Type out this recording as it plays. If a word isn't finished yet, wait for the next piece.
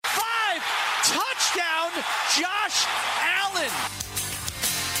Josh Allen.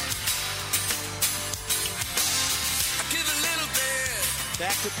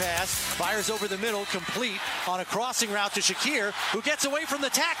 Back to pass, fires over the middle, complete on a crossing route to Shakir, who gets away from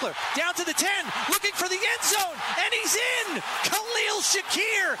the tackler, down to the 10, looking for the end zone, and he's in! Khalil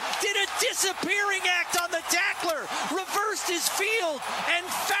Shakir did a disappearing act on the tackler, reversed his field, and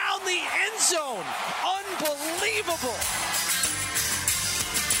found the end zone. Unbelievable!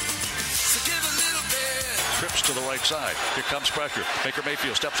 Trips to the right side. Here comes pressure. Baker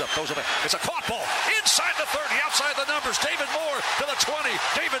Mayfield steps up, goes away. It's a caught ball inside the 30, outside the numbers. David Moore to the 20.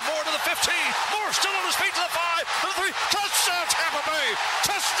 David Moore to the 15. Moore still on his feet to the 5, to the 3. Touchdown Tampa Bay!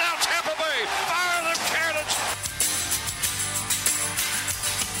 Touchdown Tampa Bay! Fire them cannons!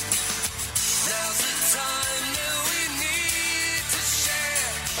 Now's the time that we need to share.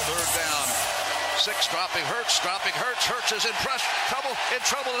 Third down. 6 dropping Hurts. Hurts is in trouble in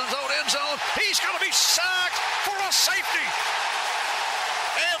his own end zone. He's going to be sacked for a safety.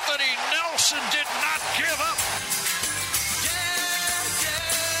 Anthony Nelson did not give up.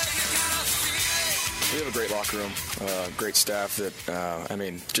 We have a great locker room, great staff that,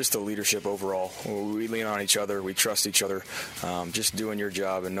 just the leadership overall. We lean on each other. We trust each other. Just doing your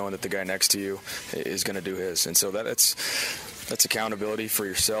job and knowing that the guy next to you is going to do his. And so that's accountability for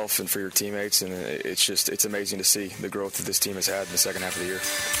yourself and for your teammates, and it's amazing to see the growth that this team has had in the second half of the year.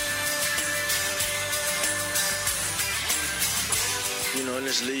 You know, in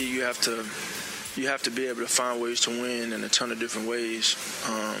this league, you have to be able to find ways to win in a ton of different ways.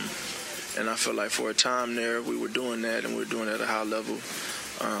 And I feel like for a time there, we were doing that, and we were doing it at a high level.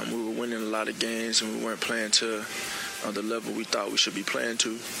 We were winning a lot of games, and we weren't playing to the level we thought we should be playing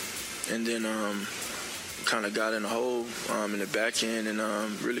to. And then kind of got in a hole in the back end and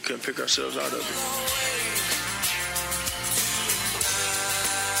really couldn't pick ourselves out of it.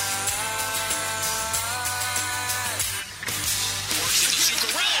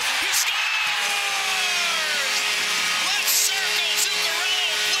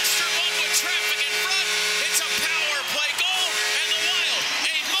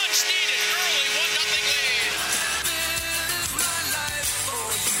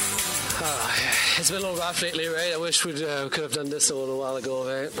 It's been a little rough lately, right? I wish we could have done this a little while ago,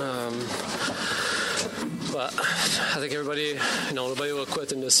 right? But I think everybody, nobody will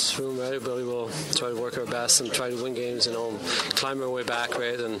quit in this room, right? Everybody will try to work our best and try to win games, climb our way back,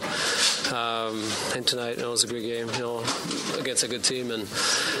 right? And tonight, it was a great game, against a good team, and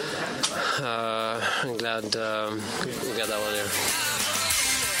I'm glad we got that one here.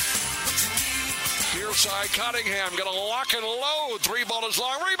 Near side, Cunningham going to lock and load. 3 ball is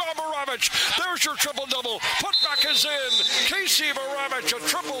long. Rebound, Maravich. There's your triple-double. Putback is in. Casey Maravich, a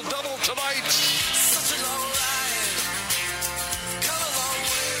triple-double tonight. Such a long ride. Come a long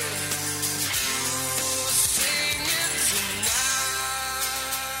way. Sing it tonight.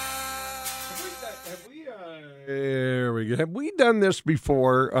 There we go. Have we done this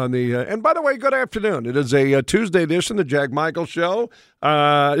before on the and by the way, good afternoon. It is a Tuesday edition of the Jack Michael Show.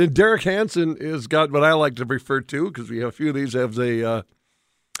 Derek Hansen has got what I like to refer to, because we have a few of these, as a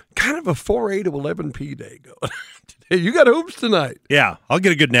kind of a 4A to 11P day going. Today, you got hoops tonight. Yeah, I'll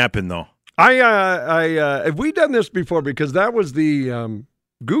get a good nap in, though. I have we done this before, because that was the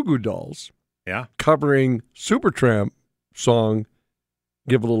Goo Goo Dolls covering Supertramp song,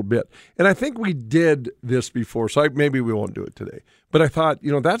 Give a Little Bit. And I think we did this before, so maybe we won't do it today. But I thought,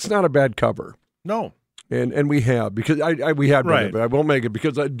 that's not a bad cover. No. And we have, because we have done it, but I won't make it,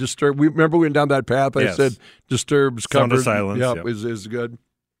 because we remember we went down that path. I said Disturbed's cover. Sound of Silence. Is good.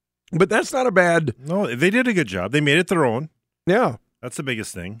 But that's not a bad. No, they did a good job. They made it their own. Yeah. That's the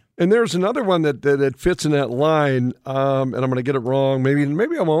biggest thing. And there's another one that fits in that line, and I'm going to get it wrong. Maybe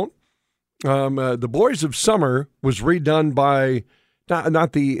I won't. The Boys of Summer was redone by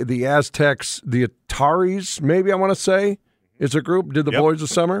not the Aztecs, the Ataris, maybe I want to say, is a group, did the Boys of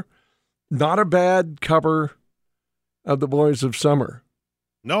Summer. Not a bad cover of the Boys of Summer.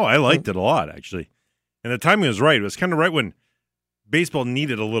 No, I liked it a lot, actually. And the timing was right. It was kind of right when baseball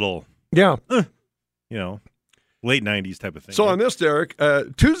needed a little, late 90s type of thing. So on this, Derek,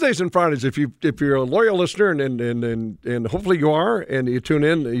 Tuesdays and Fridays, if you're a loyal listener, and hopefully you are, and you tune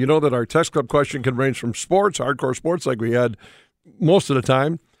in, you know that our text club question can range from sports, hardcore sports like we had most of the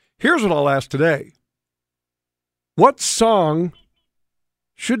time. Here's what I'll ask today. What song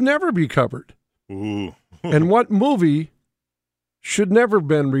should never be covered? Ooh. And what movie should never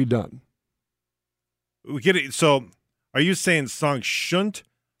been redone? We get it. So are you saying songs shouldn't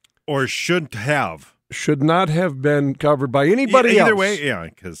or shouldn't have? Should not have been covered by anybody else. Either way, yeah,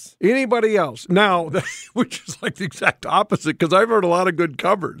 because anybody else. Now, which is like the exact opposite, because I've heard a lot of good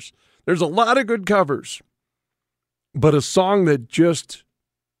covers. There's a lot of good covers. but a song that just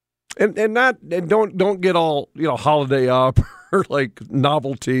and don't get all holiday up or like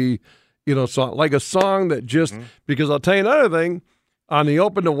novelty, song, like a song that just because I'll tell you another thing, on the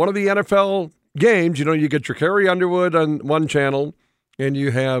open to one of the NFL games, you get your Carrie Underwood on one channel, and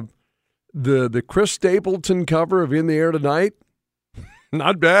you have the Chris Stapleton cover of "In the Air Tonight."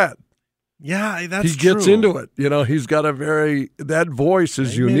 Not bad. Yeah, that's he gets true. into it. He's got that voice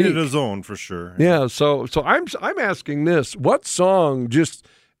is unique. He made it his own for sure. Yeah. So I'm asking this: what song just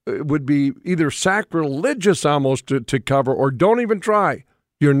would be either sacrilegious almost to cover, or don't even try?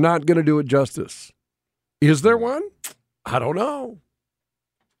 You're not going to do it justice. Is there one? I don't know.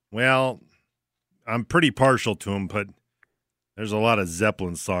 Well, I'm pretty partial to him, but there's a lot of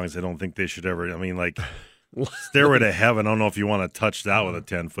Zeppelin songs I don't think they should ever. I mean, like "Stairway to Heaven." I don't know if you want to touch that with a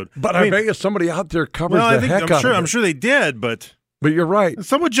 10-foot. But I bet you somebody out there covers the heck out of it. I'm sure they did, but you're right.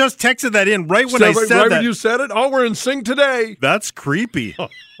 Someone just texted that in right when I said that. Right when you said it. Oh, we're in sync today. That's creepy.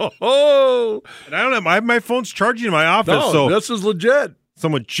 Oh, and I don't have my phone's charging in my office. No, so this is legit.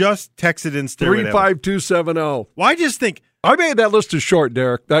 Someone just texted in "Stairway to Heaven." 35270. Well, I just think I made that list is short,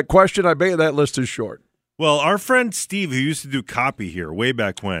 Derek. That question, I made that list is short. Well, our friend Steve, who used to do copy here way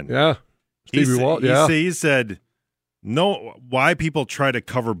back when, Stevie Walt, he said, "No, why people try to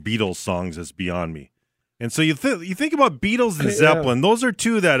cover Beatles songs is beyond me." And so you think about Beatles and Zeppelin; those are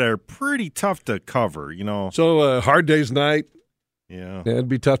two that are pretty tough to cover, So Hard Day's Night, yeah, it'd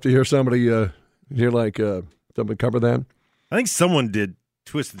be tough to hear somebody somebody cover that. I think someone did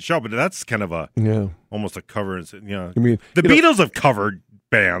 "Twist and Shout," but that's kind of almost a cover. I mean, the Beatles have covered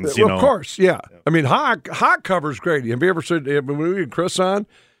bands, Of course, yeah. I mean, Hawk covers great. Have you ever said when we had Chris on,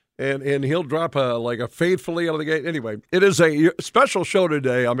 and he'll drop a "Faithfully" out of the gate. Anyway, it is a special show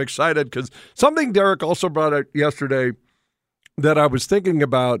today. I'm excited because something Derek also brought up yesterday that I was thinking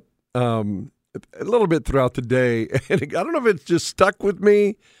about a little bit throughout the day, and I don't know if it's just stuck with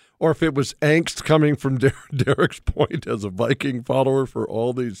me or if it was angst coming from Derek's point as a Viking follower for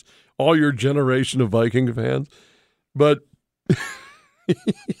all your generation of Viking fans, but.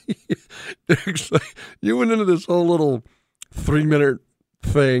 You went into this whole little 3-minute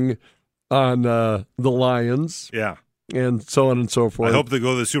thing on the Lions, and so on and so forth. I hope they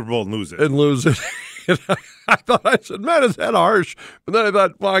go to the Super Bowl and lose it. I said, man, is that harsh? But then I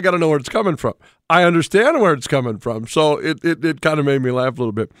thought, well, I got to know where it's coming from. I understand where it's coming from, so it kind of made me laugh a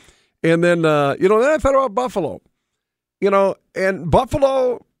little bit. And then then I thought about Buffalo, and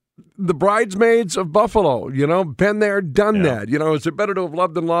Buffalo. The bridesmaids of Buffalo, been there, done that. Is it better to have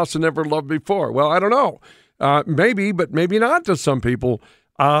loved and lost than never loved before? Well, I don't know. Maybe, but maybe not to some people.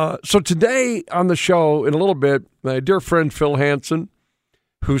 So today on the show, in a little bit, my dear friend Phil Hansen,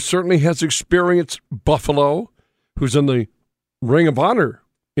 who certainly has experienced Buffalo, who's in the Ring of Honor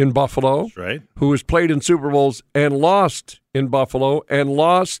in Buffalo, that's right, who has played in Super Bowls and lost in Buffalo and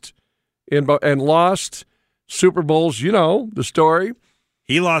lost Super Bowls. The story.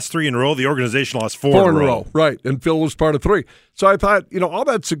 He lost 3 in a row. The organization lost 4 in a row. Right, and Phil was part of 3. So I thought, all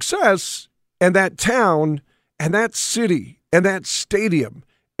that success and that town and that city and that stadium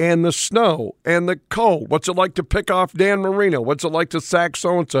and the snow and the cold. What's it like to pick off Dan Marino? What's it like to sack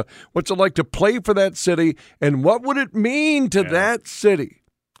so-and-so? What's it like to play for that city? And what would it mean to that city?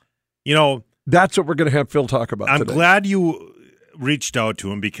 That's what we're going to have Phil talk about today. I'm glad you reached out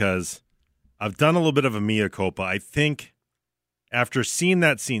to him because I've done a little bit of a mea culpa. I think after seeing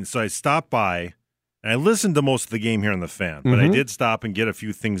that scene, so I stopped by, and I listened to most of the game here on the Fan, but I did stop and get a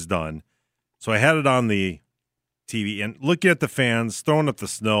few things done. So I had it on the TV and looking at the fans, throwing up the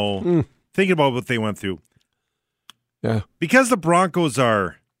snow, thinking about what they went through. Yeah. Because the Broncos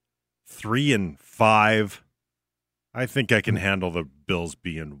are 3-5, I think I can handle the Bills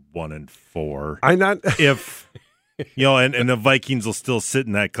being 1-4. I'm not if and the Vikings will still sit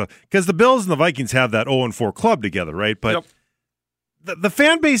in that club because the Bills and the Vikings have that 0-4 club together, right? But the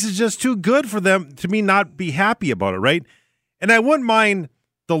fan base is just too good for them to me not be happy about it, right? And I wouldn't mind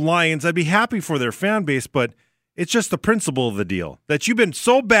the Lions. I'd be happy for their fan base, but it's just the principle of the deal that you've been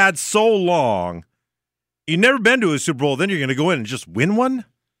so bad so long. You've never been to a Super Bowl, then you're going to go in and just win one?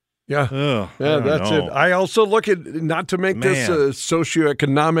 Yeah, that's it. I also look at, not to make this a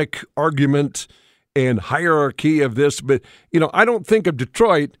socioeconomic argument and hierarchy of this, but, I don't think of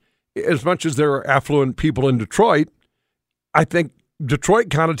Detroit as much as there are affluent people in Detroit. I think Detroit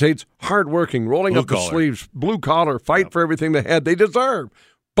connotates hardworking, rolling up the sleeves, blue collar, fight for everything they had. They deserve.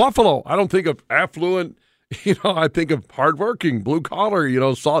 Buffalo, I don't think of affluent, I think of hardworking, blue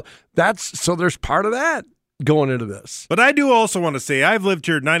collar, so there's part of that going into this. But I do also want to say I've lived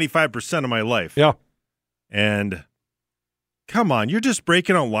here 95% of my life. Yeah. And come on, you're just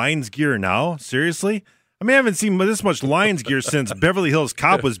breaking out Lions gear now? Seriously? I mean, I haven't seen this much Lions gear since Beverly Hills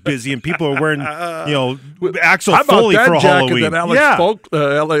Cop was busy and people were wearing, Axel Foley for Halloween.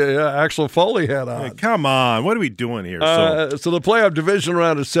 That Axel Foley had on. Hey, come on. What are we doing here? So the playoff division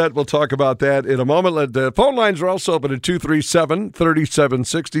round is set. We'll talk about that in a moment. The phone lines are also open at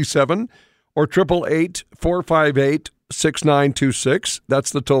 237-3767 or 888-458-6926.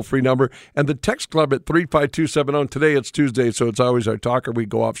 That's the toll-free number. And the text club at 35270. Today it's Tuesday, so it's always our talker. We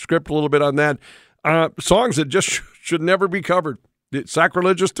go off script a little bit on that. Songs that just should never be covered. It's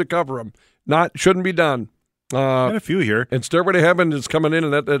sacrilegious to cover them. Shouldn't be done. Got a few here. And Stairway to Heaven is coming in,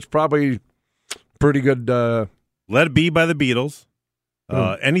 and that's probably pretty good. Let It Be by the Beatles.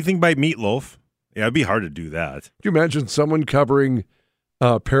 Anything by Meatloaf. Yeah, it'd be hard to do that. Could you imagine someone covering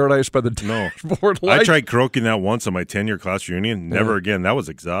Paradise by the Dashboard Light? I tried croaking that once on my 10-year class reunion. Never again. That was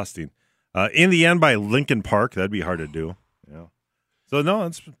exhausting. In the End by Linkin Park. That'd be hard to do. Yeah. So, no,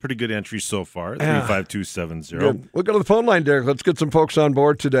 that's a pretty good entry so far. 35270. Good. We'll go to the phone line, Derek. Let's get some folks on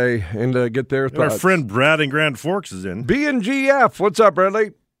board today and get their thoughts. Our friend Brad in Grand Forks is in. B&GF. What's up,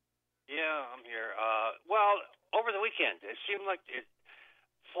 Bradley? Yeah, I'm here. Well, over the weekend, it seemed like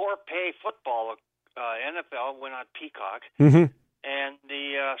for-pay football, NFL went on Peacock. Mm-hmm. And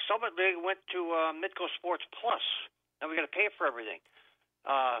the Summit League went to Midco Sports Plus. Now we got to pay for everything.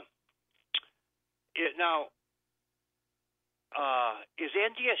 Is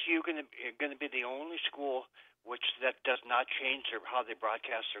NDSU going to be the only school that does not change how they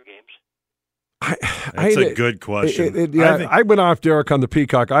broadcast their games? That's a good question. I went off, Derek, on the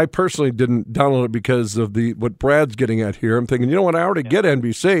Peacock. I personally didn't download it because of what Brad's getting at here. I'm thinking, you know what? I already get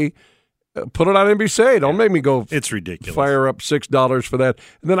NBC. Put it on NBC. Don't make me go. It's ridiculous. Fire up $6 for that.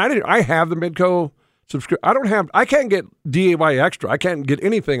 And then I have the Midco subscription. I can't get DAY Extra. I can't get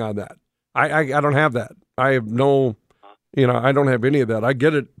anything on that. I don't have that. I have no. I don't have any of that. I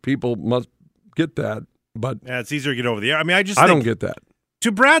get it. People must get that, but it's easier to get over the air. I mean, I don't get that.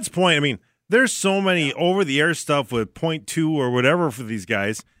 To Brad's point, I mean, there's so many over the air stuff with 0.2 or whatever for these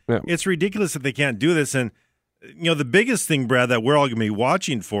guys. Yeah. It's ridiculous that they can't do this. And the biggest thing, Brad, that we're all going to be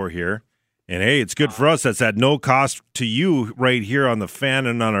watching for here. And, hey, it's good for us. That's at no cost to you right here on the Fan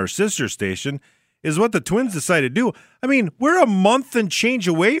and on our sister station is what the Twins decide to do. I mean, we're a month and change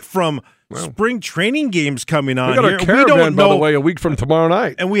away from spring training games coming on. We got here. a caravan, by the way, a week from tomorrow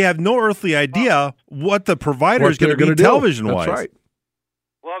night. And we have no earthly idea what the provider is going to be television-wise. That's right.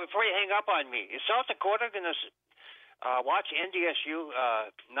 Well, before you hang up on me, is South Dakota going to watch NDSU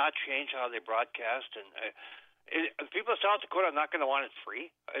not change how they broadcast? And the people of South Dakota are not going to want it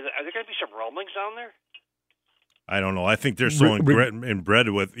free? Are there going to be some rumblings down there? I don't know. I think they're so inbred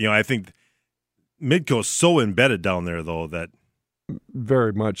with, I think Midco's so embedded down there, though, that.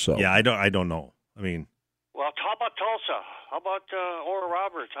 Very much so. Yeah, I don't know. I mean. Well, how about Tulsa? How about Oral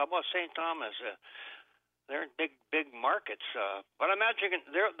Roberts? How about St. Thomas? They're in big markets. But I'm imagining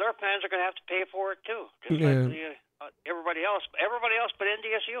their fans are going to have to pay for it, too. Just like everybody else. Everybody else but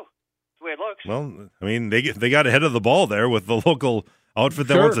NDSU. That's the way it looks. Well, I mean, they got ahead of the ball there with the local outfit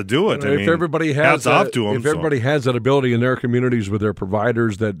that wants to do it. If everybody has off to them, everybody has that ability in their communities with their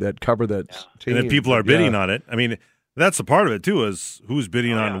providers that cover that team. And then people are bidding on it. I mean, that's a part of it, too, is who's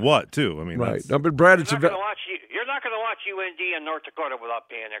bidding on what, too. I mean, right. No, but Brad, you're not going to watch UND in North Dakota without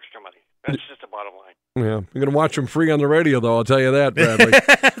paying extra money. That's just the bottom line. Yeah. You're going to watch them free on the radio, though, I'll tell you that, Bradley.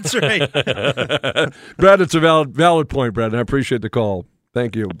 That's right. Brad, it's a valid point, Brad, and I appreciate the call.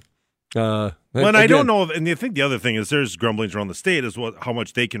 Thank you. Well, and I don't know, and I think the other thing is there's grumblings around the state as how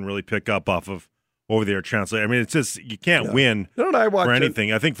much they can really pick up off of over-the-air translate. I mean, it's just you can't win for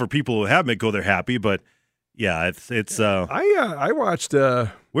anything. I think for people who have Midco, they're happy, but yeah, it's. I watched.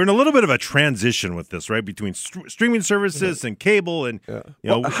 We're in a little bit of a transition with this, right, between streaming services and cable, and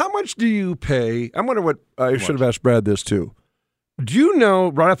how much do you pay? I wonder what I should have asked Brad this too. Do you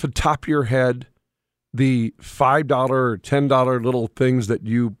know right off the top of your head the $5 or $10 little things that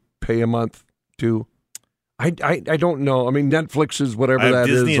you pay a month to? I don't know. I mean, Netflix is whatever that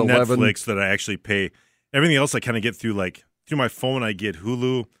is. Disney and 11. Netflix that I actually pay. Everything else I kind of get through through my phone. I get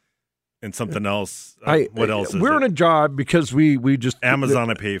Hulu. And something else. What else is we're in a job because we just Amazon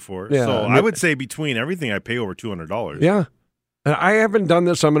I pay for. Yeah, so I would say between everything I pay over $200. Yeah. And I haven't done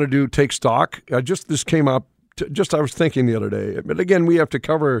this. I'm going to take stock. This came up. I was thinking the other day. But again, we have to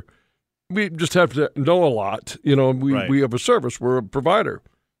cover. We just have to know a lot. We have a service. We're a provider,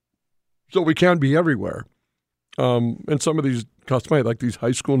 so we can't be everywhere. And some of these costs like these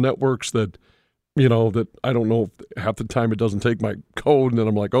high school networks that. That I don't know if half the time it doesn't take my code, and then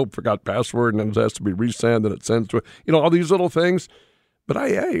I'm like, oh, forgot password, and then it has to be resend, and it sends to all these little things. But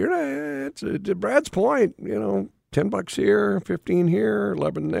you're not. It's to Brad's point. $10 here, 15 here,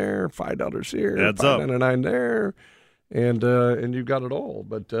 11 there, $5 here, Adds up. $5.99 there, and you've got it all.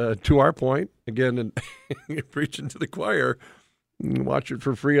 But to our point, again, and you're preaching to the choir, you can watch it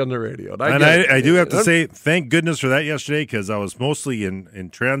for free on the radio. And I do have to say, thank goodness for that yesterday, because I was mostly in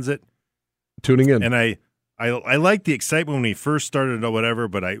transit. Tuning in. And I liked the excitement when we first started or whatever,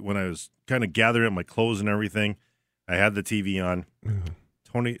 but when I was kind of gathering up my clothes and everything, I had the TV on.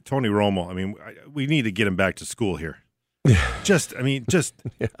 Tony Romo, I mean, we need to get him back to school here. Just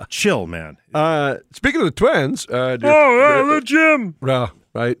yeah. Chill, man. Speaking of the Twins. The gym.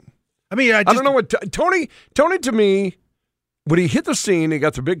 Right. I mean, I don't know what Tony to me, when he hit the scene, he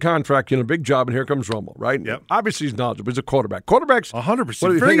got the big contract, a big job, and here comes Romo, right? Yep. Obviously, he's knowledgeable. He's a quarterback. Quarterbacks, 100%.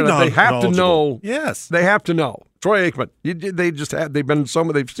 What are you thinking? They have to know. Yes. They have to know. Troy Aikman,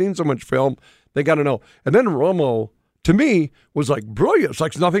 they've seen so much film, they got to know. And then Romo, to me, was like brilliant. It's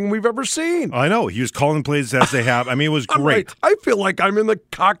like nothing we've ever seen. I know. He was calling plays as they have. I mean, it was great. I feel like I'm in the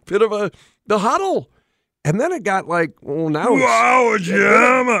cockpit of the huddle. And then it got like, well, now wow,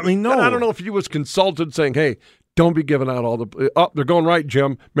 Jim. I mean, no. I don't know if he was consulted saying, hey, don't be giving out all the they're going right,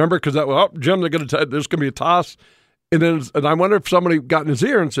 Jim. Remember, because Jim, there's going to be a toss. And I wonder if somebody got in his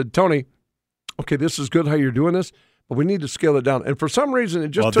ear and said, Tony, okay, this is good how you're doing this, but we need to scale it down. And for some reason,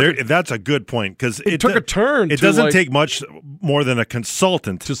 it just that's a good point, because it took a turn. It doesn't take much more than a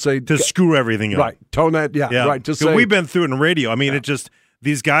consultant to screw everything up. Right. Tone that, yeah. Right. To say, we've been through it in radio. I mean, it just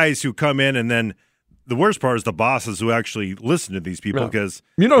these guys who come in, and then the worst part is the bosses who actually listen to these people, because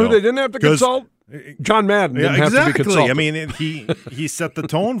who they didn't have to consult? John Madden didn't have to be consulted. I mean, he set the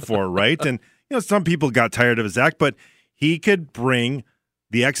tone for it, right? And some people got tired of his act, but he could bring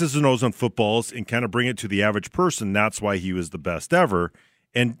the X's and O's on footballs and kind of bring it to the average person. That's why he was the best ever.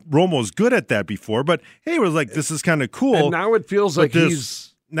 And Romo's good at that before, but hey, it was like, this is kind of cool. And now it feels like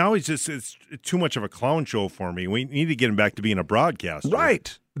it's too much of a clown show for me. We need to get him back to being a broadcaster.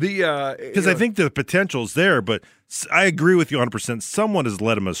 Right. Because I think the potential's there, but I agree with you 100%. Someone has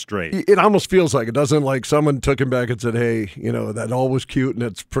led him astray. It almost feels like it doesn't, like someone took him back and said, hey, that all was cute and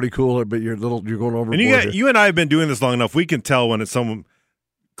it's pretty cool, but you're going overboard. And you and I have been doing this long enough. We can tell when it's someone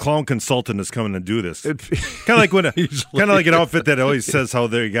clown consultant is coming to do this. Kind of like like an outfit that always says how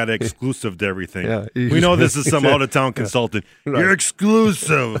they got exclusive to everything. Yeah, we know this is some out of town consultant. Right. You're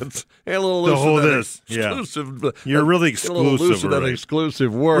exclusive. A little loose exclusive. Yeah. You're really exclusive. That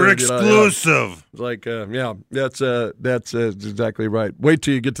exclusive word. We're exclusive. Like that's exactly right. Wait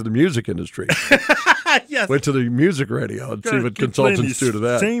till you get to the music industry. Yes. Wait till the music radio and see what consultants do to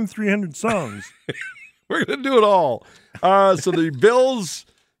that. Same 300 songs. We're gonna do it all. So the Bills.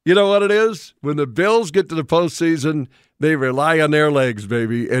 You know what it is? When the Bills get to the postseason, they rely on their legs,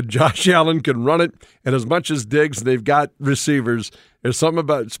 baby. And Josh Allen can run it. And as much as Diggs, they've got receivers. There's something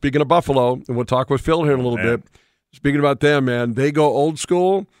about, speaking of Buffalo, and we'll talk with Phil here in a little bit. Speaking about them, man, they go old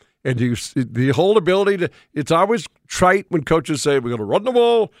school. And the whole ability to, it's always trite when coaches say, we're going to run the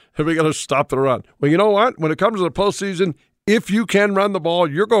ball and we're going to stop the run. Well, you know what? When it comes to the postseason, if you can run the ball,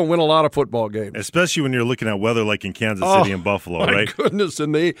 you're going to win a lot of football games. Especially when you're looking at weather like in Kansas City and Buffalo, my right? My goodness.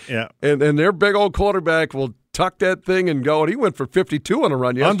 And their big old quarterback will tuck that thing and go. And he went for 52 on a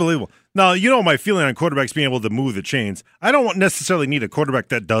run yesterday. Unbelievable. Now, my feeling on quarterbacks being able to move the chains. I don't necessarily need a quarterback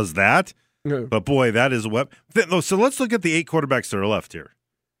that does that. Yeah. But, boy, that is a weapon. So let's look at the 8 quarterbacks that are left here.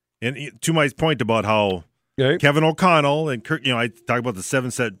 And to my point about how Kevin O'Connell and Kirk, I talk about the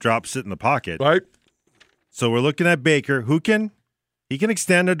 7-set drop sit in the pocket. Right. So we're looking at Baker, who can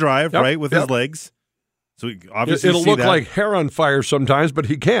extend a drive, right, with his legs. So obviously it'll look like hair on fire sometimes, but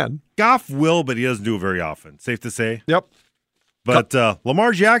he can. Goff will, but he doesn't do it very often. Safe to say. Yep. But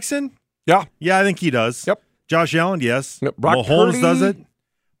Lamar Jackson, yeah, I think he does. Yep. Josh Allen, yes. Yep. Mahomes does it.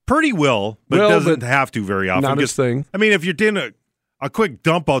 Purdy will, but doesn't have to very often. Not his thing. I mean, if you're doing a quick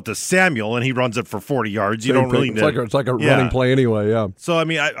dump out to Samuel and he runs it for 40 yards, you don't really need it. It's like a running play anyway, yeah. So, I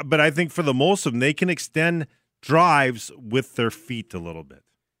mean, I think for the most of them, they can extend drives with their feet a little bit.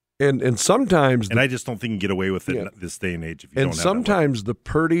 And sometimes... And I just don't think you can get away with it this day and age if you don't have that. And sometimes the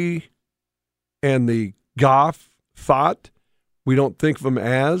Purdy and the Goff thought, we don't think of them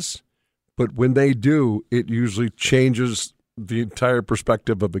as, but when they do, it usually changes the entire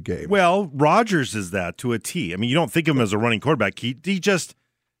perspective of the game. Well, Rodgers is that to a T. I mean, you don't think of him as a running quarterback. He just,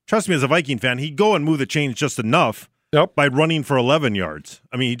 trust me, as a Viking fan, he'd go and move the chains just enough by running for 11 yards.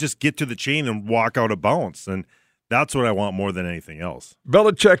 I mean, he'd just get to the chain and walk out of bounds, and that's what I want more than anything else.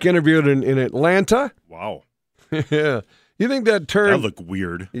 Belichick interviewed in Atlanta. Wow. Yeah. You think that turned... That looked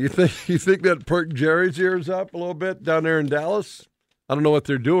weird. You think that perked Jerry's ears up a little bit down there in Dallas? I don't know what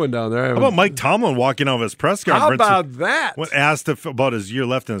they're doing down there. How about Mike Tomlin walking out of his press conference? How about that? When asked about his year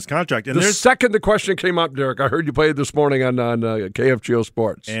left in his contract. And the second the question came up, Derek, I heard you played this morning on KFGO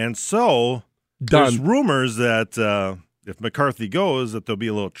Sports. And so there's rumors that if McCarthy goes, that there'll be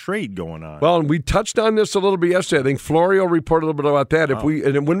a little trade going on. Well, and we touched on this a little bit yesterday. I think Florio reported a little bit about that.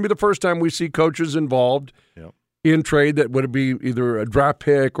 And it wouldn't be the first time we see coaches involved in trade that would be either a draft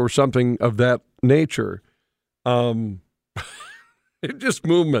pick or something of that nature. Just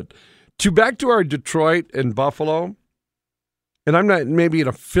movement. Back to our Detroit and Buffalo, and I'm not maybe in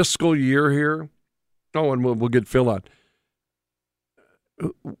a fiscal year here. Oh, and we'll get Phil on.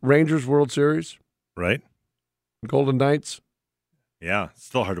 Rangers World Series. Right. Golden Knights. Yeah,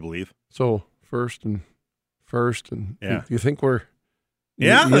 still hard to believe. So first, and you think we're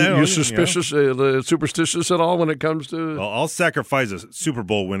you're suspicious, superstitious at all when it comes to? Well, I'll sacrifice a Super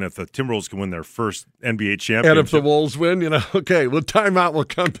Bowl win if the Timberwolves can win their first NBA championship. And if the Wolves win, okay, we'll time out. We'll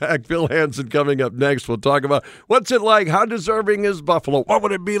come back. Phil Hansen coming up next. We'll talk about what's it like. How deserving is Buffalo? What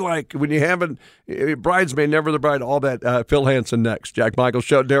would it be like when you haven't bridesmaid, never the bride? All that. Phil Hansen next. Jack Michael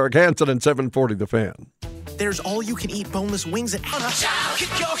Show. Derek Hansen and 740 The Fan. There's all-you-can-eat boneless wings at Shout, kick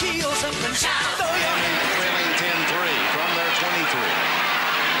your heels up and shout. Trailing 10-3 from their 23.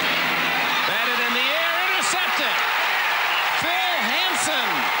 Batted in the air, intercepted. Phil Hansen.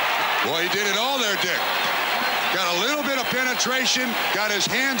 Boy, he did it all there, Dick. Got a little bit of penetration, got his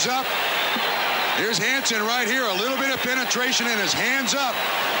hands up. Here's Hansen right here, a little bit of penetration and his hands up.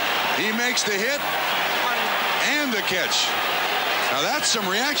 He makes the hit and the catch. Now that's some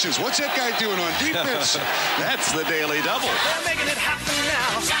reactions. What's that guy doing on defense? That's the Daily Double. They're making it happen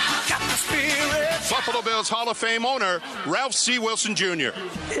now. Got the spirit. Buffalo Bills Hall of Fame owner Ralph C. Wilson Jr.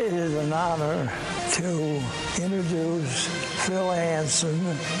 It is an honor to introduce Phil Hansen,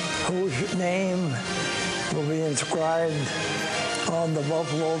 whose name will be inscribed on the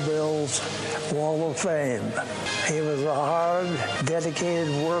Buffalo Bills Wall of Fame. He was a hard,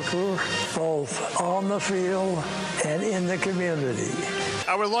 dedicated worker, both on the field and in the community.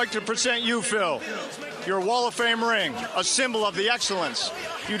 I would like to present you, Phil, your Wall of Fame ring, a symbol of the excellence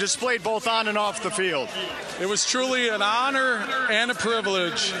you displayed both on and off the field. It was truly an honor and a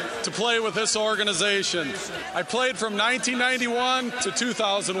privilege to play with this organization. I played from 1991 to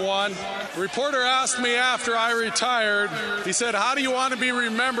 2001. A reporter asked me after I retired, he said, "How do you want to be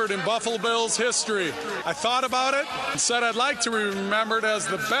remembered in Buffalo Bills history?" I thought about it and said I'd like to be remembered as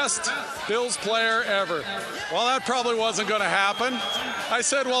the best Bills player ever. Well, that probably wasn't going to happen. I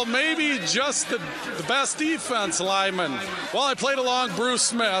said, well, maybe just the best defense lineman. Well, I played along Bruce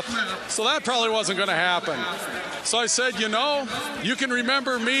Smith, so that probably wasn't going to happen. So I said, you can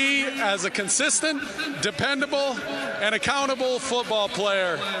remember me as a consistent, dependable, and accountable football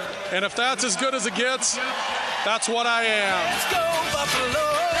player. And if that's as good as it gets, that's what I am. Let's go, Buffalo.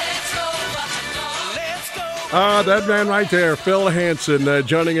 Let's go, Buffalo. Let's go. That man right there, Phil Hansen,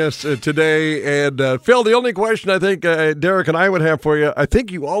 joining us today. And Phil, the only question I think Derek and I would have for you, I think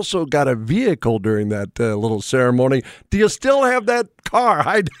you also got a vehicle during that little ceremony. Do you still have that car?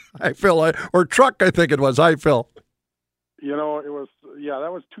 Hi, Phil, or truck, I think it was. Hi, Phil. It was,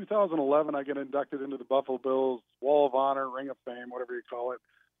 that was 2011. I got inducted into the Buffalo Bills Wall of Honor, Ring of Fame, whatever you call it.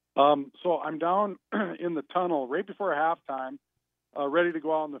 So I'm down in the tunnel right before halftime, ready to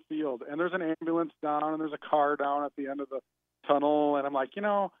go out in the field. And there's an ambulance down and there's a car down at the end of the tunnel. And I'm like, you're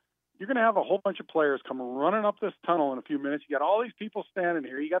going to have a whole bunch of players come running up this tunnel in a few minutes. You got all these people standing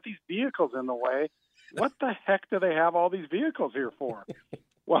here. You got these vehicles in the way. What the heck do they have all these vehicles here for?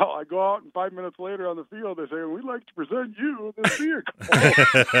 Well, I go out and 5 minutes later on the field, they say, we'd like to present you this vehicle. So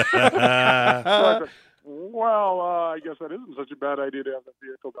I said, I guess that isn't such a bad idea to have the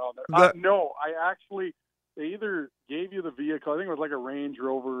vehicle down there. No, they either gave you the vehicle. I think it was like a Range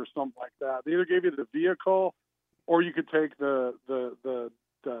Rover or something like that. They either gave you the vehicle or you could take the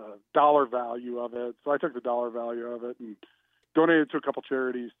dollar value of it. So I took the dollar value of it and donated to a couple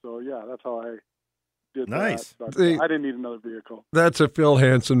charities. So, yeah, that's how I did nice. That. But I didn't need another vehicle. That's a Phil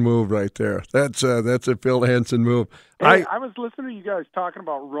Hansen move right there. That's a Phil Hansen move. Hey, I was listening to you guys talking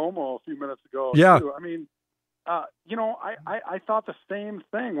about Romo a few minutes ago. Yeah. Too. I mean, I thought the same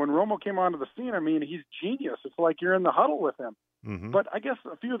thing when Romo came onto the scene. I mean, he's genius. It's like you're in the huddle with him. Mm-hmm. But I guess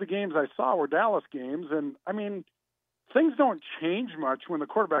a few of the games I saw were Dallas games, and I mean, things don't change much when the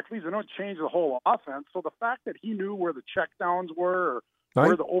quarterback leaves. They don't change the whole offense. So the fact that he knew where the checkdowns were or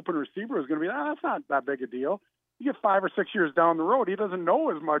where the open receiver was going to be, that's not that big a deal. You get 5 or 6 years down the road, he doesn't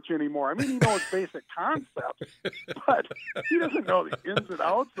know as much anymore. I mean, he knows basic concepts, but he doesn't know the ins and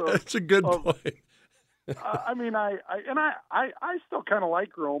outs of. That's a good point. I mean, I still kind of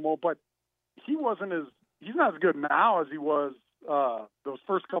like Romo, but he's not as good now as he was those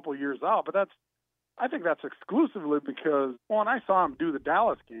first couple of years out. But I think that's exclusively because, and I saw him do the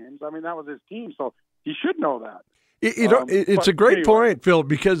Dallas games. I mean, that was his team, so he should know that. It's a great point, Phil,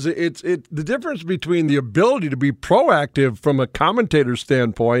 because it's the difference between the ability to be proactive from a commentator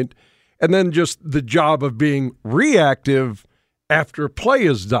standpoint and then just the job of being reactive after play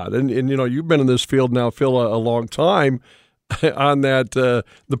is done. And you've been in this field now, Phil, a long time on that. The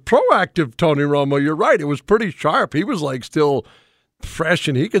proactive Tony Romo, you're right, it was pretty sharp. He was like still fresh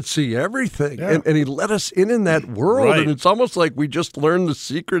and he could see everything. Yeah. And he let us in that world. Right. And it's almost like we just learned the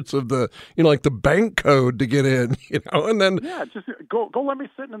secrets of the, like the bank code to get in, and then. Yeah, just go let me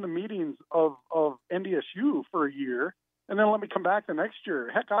sit in the meetings of NDSU for a year. And then let me come back the next year.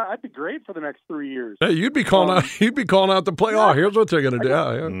 Heck, I'd be great for the next 3 years. Hey, you'd be calling out the play. Yeah, here's what they're going to do.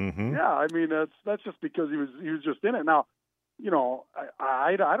 Yeah, I mean that's just because he was just in it. Now,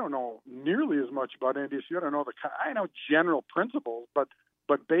 I don't know nearly as much about NDSU. I know general principles, but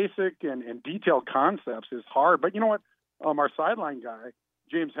basic and detailed concepts is hard. But you know what? Our sideline guy,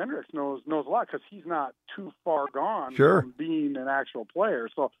 James Hendricks, knows a lot because he's not too far gone from being an actual player.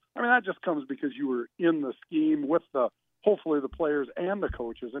 So I mean that just comes because you were in the scheme with hopefully the players and the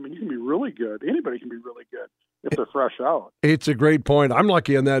coaches. I mean, you can be really good. Anybody can be really good if they're fresh out. It's a great point. I'm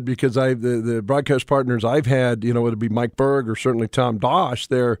lucky on that because the broadcast partners I've had, it'd be Mike Berg or certainly Tom Dosh.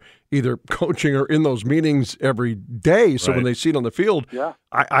 They're either coaching or in those meetings every day. So when they see it on the field,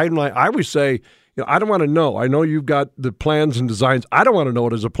 I always say, I don't want to know. I know you've got the plans and designs. I don't want to know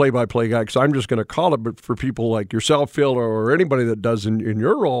it as a play-by-play guy because I'm just going to call it. But for people like yourself, Phil, or anybody that does in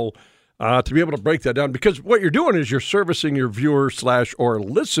your role, to be able to break that down, because what you're doing is you're servicing your viewer / or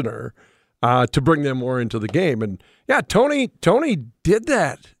listener to bring them more into the game. And yeah, Tony did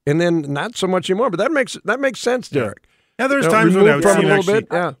that, and then not so much anymore. But that makes sense, Derek. Yeah, there's times when I would see him actually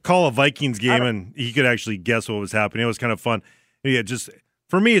call a Vikings game, and he could actually guess what was happening. It was kind of fun. Yeah, just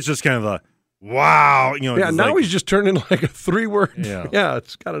for me, it's just kind of a wow. Yeah, now he's just turning like a 3-word. Yeah,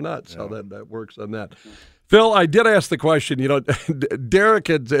 it's kind of nuts how that works on that. Phil, I did ask the question. Derek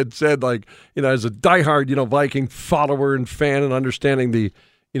had said, like, as a diehard, Viking follower and fan, and understanding the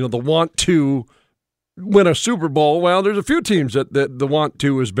want to win a Super Bowl. Well, there's a few teams that the want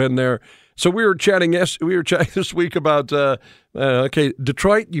to has been there. So we were chatting this week about okay,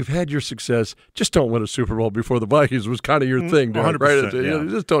 Detroit, you've had your success. Just don't win a Super Bowl before the Vikings was kind of your thing, Derek, 100%, right?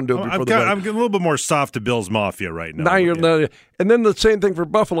 Just don't do it before the Vikings. I'm a little bit more soft to Bills Mafia right now. And then the same thing for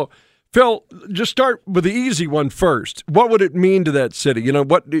Buffalo. Phil, just start with the easy one first. What would it mean to that city?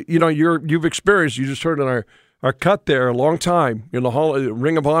 You've experienced. You just heard in our cut there a long time in the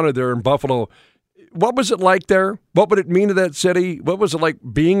Ring of Honor there in Buffalo. What was it like there? What would it mean to that city? What was it like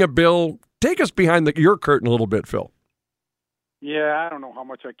being a Bill? Take us behind your curtain a little bit, Phil. Yeah, I don't know how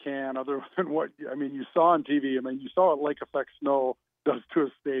much I can, other than what you saw on TV. You saw what lake effect snow does to a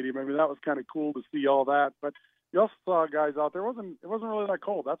stadium. That was kind of cool to see all that, but. You also saw guys out there. It wasn't really that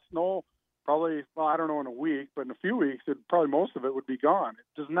cold. That snow probably, I don't know, in a week, but in a few weeks, probably most of it would be gone.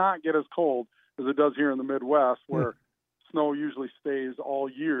 It does not get as cold as it does here in the Midwest, where snow usually stays all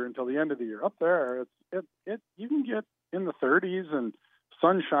year until the end of the year. Up there, you can get in the 30s and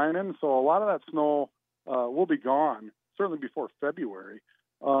sun shining, so a lot of that snow will be gone, certainly before February.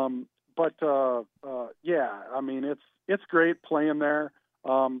 It's great playing there.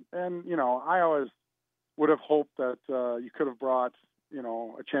 I always would have hoped that you could have brought,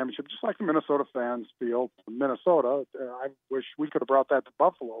 a championship, just like the Minnesota fans feel from Minnesota. I wish we could have brought that to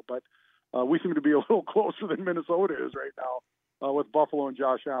Buffalo, but we seem to be a little closer than Minnesota is right now with Buffalo and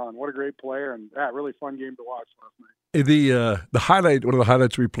Josh Allen. What a great player, and really fun game to watch last night. The highlight, one of the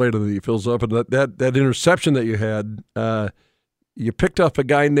highlights we played on the Phil's Up, and that interception that you had, you picked up a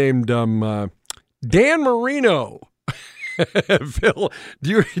guy named Dan Marino. Phil,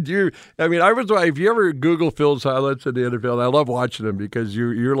 if you ever Google Phil's highlights in the NFL? I love watching them because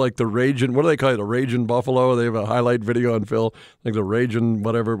you're like the raging. What do they call it? The raging Buffalo. They have a highlight video on Phil, like the raging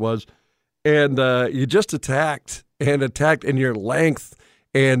whatever it was, and you just attacked in your length,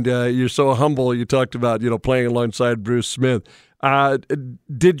 and you're so humble. You talked about playing alongside Bruce Smith.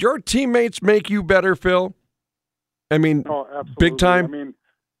 Did your teammates make you better, Phil? Oh, absolutely. Big time.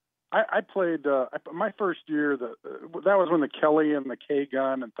 I played my first year. That was when the Kelly and the K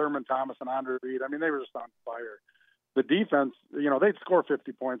Gun and Thurman Thomas and Andre Reed. They were just on fire. The defense, they'd score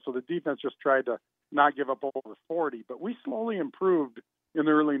 50 points, so the defense just tried to not give up over 40. But we slowly improved in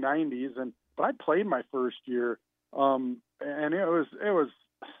the early 90s. But I played my first year, and it was.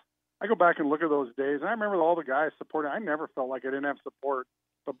 I go back and look at those days, and I remember all the guys supporting. I never felt like I didn't have support,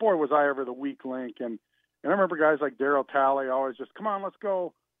 but boy, was I ever the weak link. And I remember guys like Darryl Talley always just, come on, let's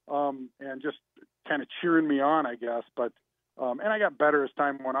go. And just kind of cheering me on, I guess. But And I got better as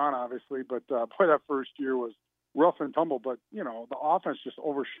time went on, obviously, but boy, that first year was rough and tumble. But, you know, the offense just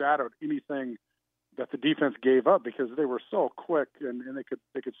overshadowed anything that the defense gave up because they were so quick and they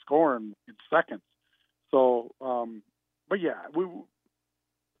could score in seconds. So, but yeah,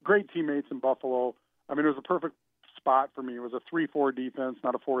 great teammates in Buffalo. I mean, it was a perfect spot for me. It was a 3-4 defense,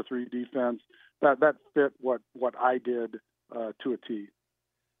 not a 4-3 defense. That fit what I did to a T.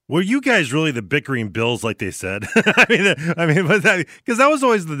 Were you guys really the bickering Bills, like they said? I mean, because that was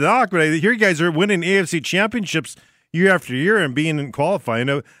always the knock. But I hear you guys are winning AFC championships year after year and being in qualifying.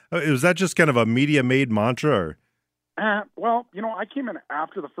 Was that just kind of a media-made mantra? Or? Well, you know, I came in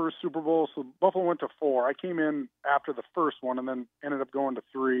after the first Super Bowl, so Buffalo went to 4. I came in after the first one and then ended up going to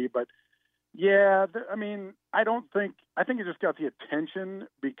 3. But yeah, I mean, I think it just got the attention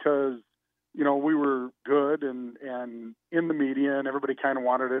because, you know, we were good and in the media, and everybody kind of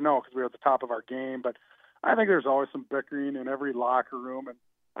wanted to know because we were at the top of our game. But I think there's always some bickering in every locker room, and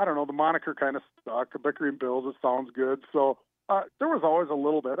I don't know, the moniker kind of stuck. Bickering Bills, it sounds good. So there was always a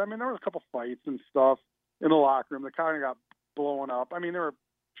little bit. I mean, there was a couple fights and stuff in the locker room that kind of got blown up. I mean, there were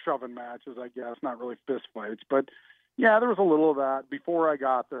shoving matches, I guess, not really fist fights. But, yeah, there was a little of that. Before I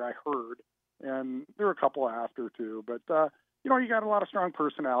got there, I heard, and there were a couple after, too. But, you know, you got a lot of strong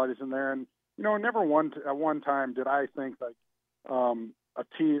personalities in there, and, you know, never at one time did I think like a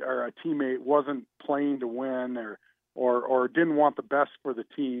teammate wasn't playing to win or didn't want the best for the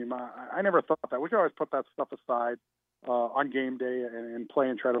team. I never thought that. We could always put that stuff aside on game day and play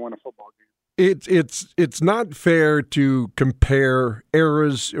and try to win a football game. It's not fair to compare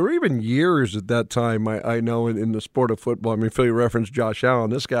eras or even years at that time. I know in the sport of football. I mean, Phil, you referenced Josh Allen.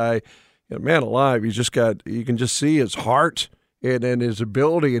 This guy, man alive, you can just see his heart and his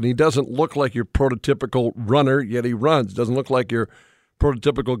ability, and he doesn't look like your prototypical runner, yet he runs. Doesn't look like your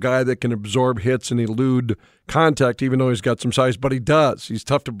prototypical guy that can absorb hits and elude contact, even though he's got some size, but he does. He's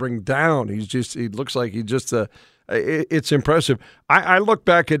tough to bring down. He looks like it's impressive. I look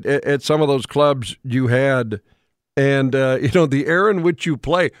back at some of those clubs you had, and you know, the era in which you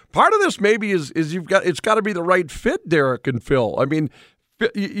play. Part of this maybe is it's got to be the right fit, Derek and Phil. I mean,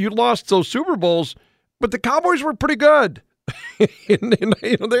 you lost those Super Bowls, but the Cowboys were pretty good. Thanks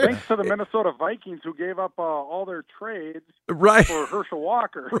to the Minnesota Vikings, who gave up all their trades for Herschel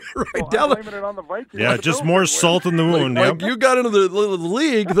Walker. Right. So I'm blaming it on the Vikings. Yeah, just more salt in the wound. Like you got into the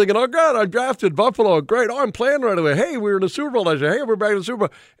league thinking, oh, God, I drafted Buffalo. Great. Oh, I'm playing right away. Hey, we were in the Super Bowl last year. Hey, we're back in the Super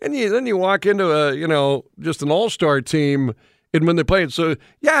Bowl. And then you walk into just an all-star team and when they play it. So,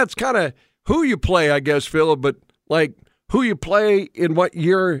 yeah, it's kind of who you play, I guess, Phil, but like who you play in what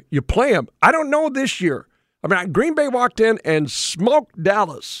year you play them. I don't know this year. I mean, Green Bay walked in and smoked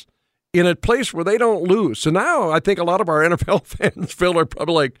Dallas in a place where they don't lose. So now I think a lot of our NFL fans, Phil, are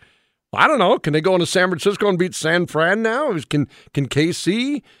probably like, I don't know, can they go into San Francisco and beat San Fran now? Can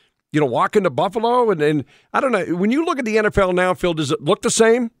KC, walk into Buffalo? And I don't know. When you look at the NFL now, Phil, does it look the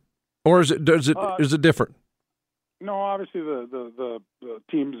same, or is it different? No, obviously the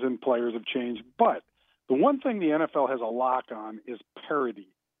teams and players have changed, but the one thing the NFL has a lock on is parity.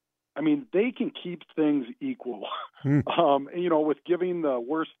 I mean, they can keep things equal, with giving the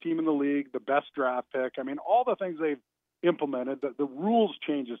worst team in the league the best draft pick. I mean, all the things they've implemented, the rules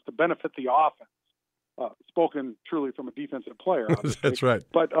changes to benefit the offense, spoken truly from a defensive player. That's right.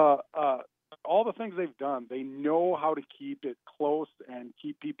 But all the things they've done, they know how to keep it close and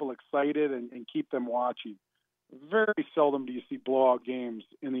keep people excited and keep them watching. Very seldom do you see blowout games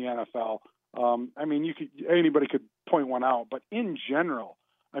in the NFL. I mean, anybody could point one out, but in general,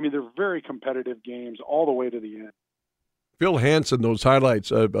 I mean, they're very competitive games all the way to the end. Phil Hansen, those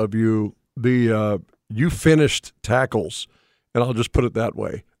highlights of you, you finished tackles, and I'll just put it that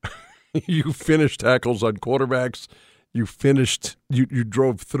way. You finished tackles on quarterbacks. You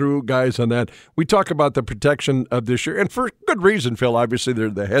drove through guys on that. We talk about the protection of this year, and for good reason, Phil. Obviously,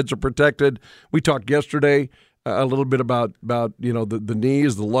 the heads are protected. We talked yesterday a little bit about the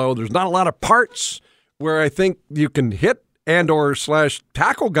knees, the low. There's not a lot of parts where I think you can hit and/or /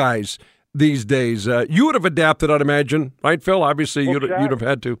 tackle guys these days. You would have adapted, I'd imagine, right, Phil? Obviously, you'd have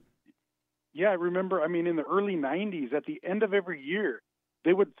had to. Yeah, I remember. I mean, in the early '90s, at the end of every year,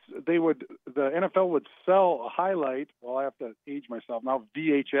 the NFL would sell a highlight. Well, I have to age myself now.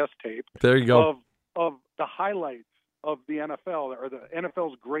 VHS tape. There you go. Of the highlights of the NFL or the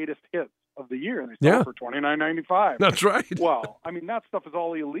NFL's greatest hits of the year, and they sell it for $29.95. That's right. Well, I mean, that stuff is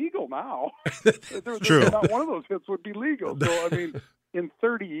all illegal now. True. Not one of those hits would be legal. So, I mean, in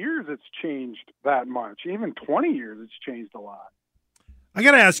 30 years, it's changed that much. Even 20 years, it's changed a lot. I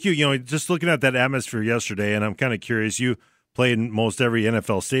got to ask you, just looking at that atmosphere yesterday, and I'm kind of curious, you played in most every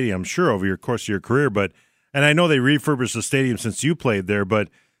NFL stadium, I'm sure, over your course of your career, but And I know they refurbished the stadium since you played there, but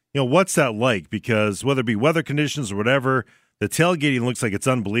what's that like? Because whether it be weather conditions or whatever, the tailgating looks like it's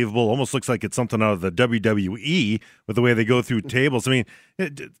unbelievable. Almost looks like it's something out of the WWE with the way they go through tables. I mean,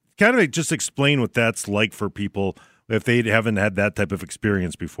 kind of just explain what that's like for people if they haven't had that type of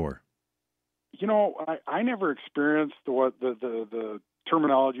experience before. I never experienced what the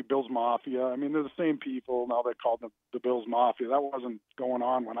terminology Bills Mafia. I mean, they're the same people now. They call them the Bills Mafia. That wasn't going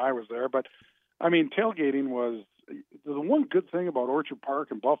on when I was there. But I mean, tailgating was the one good thing about Orchard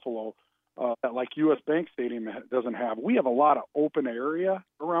Park and Buffalo that like U.S. Bank Stadium doesn't have. We have a lot of open area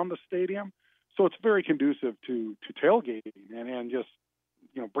around the stadium, so it's very conducive to tailgating and just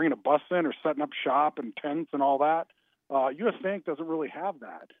bringing a bus in or setting up shop and tents and all that. U.S. Bank doesn't really have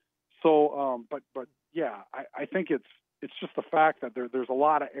that. So, but yeah, I think it's just the fact that there's a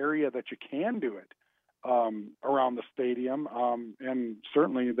lot of area that you can do it around the stadium, and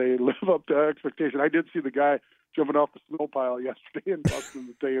certainly they live up to expectation. I did see the guy jumping off the snow pile yesterday and busting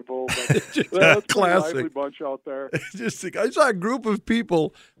the table. But that's classic. A lively bunch out there. I saw a group of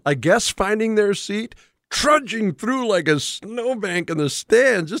people, I guess, finding their seat, trudging through like a snowbank in the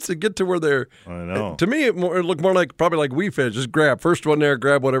stands just to get to where they're. I know. To me, it looked more like probably like we fans. Just grab first one there,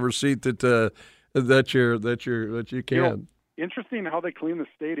 grab whatever seat that you can. Interesting how they clean the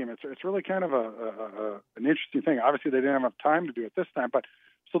stadium. It's really kind of an interesting thing. Obviously, they didn't have enough time to do it this time, but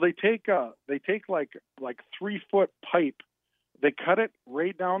so they take like 3-foot pipe. They cut it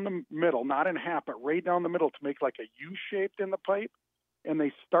right down the middle, not in half, but right down the middle to make like a U shaped in the pipe, and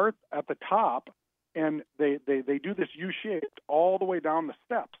they start at the top. And they do this U-shaped all the way down the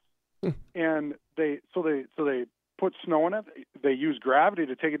steps, and they put snow in it. They use gravity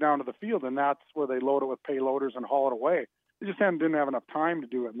to take it down to the field, and that's where they load it with payloaders and haul it away. They just didn't have enough time to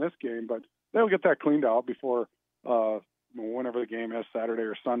do it in this game, but they'll get that cleaned out before whenever the game is, Saturday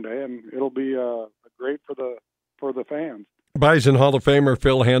or Sunday, and it'll be great for the fans. Bison Hall of Famer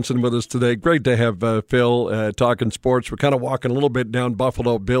Phil Hansen with us today. Great to have Phil talking sports. We're kind of walking a little bit down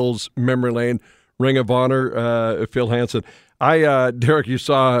Buffalo Bills memory lane. Ring of Honor, Phil Hansen. Derek, you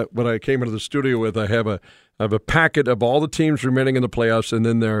saw when I came into the studio with. I have a packet of all the teams remaining in the playoffs, and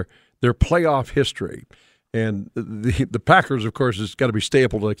then their playoff history. And the Packers, of course, has got to be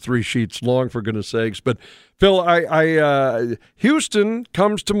stapled like 3 sheets long, for goodness sakes. But Phil, Houston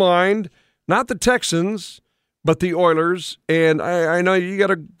comes to mind, not the Texans, but the Oilers. And I know you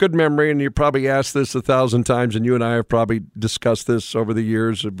got a good memory, and you probably asked this 1,000 times, and you and I have probably discussed this over the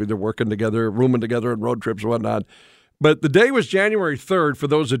years, either working together, rooming together, and road trips and whatnot. But the day was January 3rd, for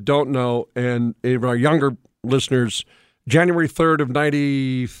those that don't know, and our younger listeners, January 3rd of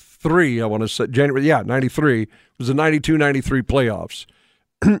 93, I want to say, 93, was the 92-93 playoffs.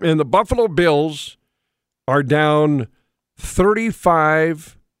 And the Buffalo Bills are down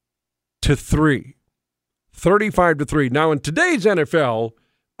 35-3. 35-3. Now, in today's NFL,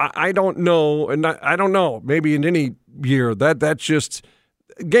 I don't know, and I don't know, maybe in any year, that's just,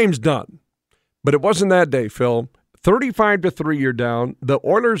 game's done. But it wasn't that day, Phil. 35-3, you're down. The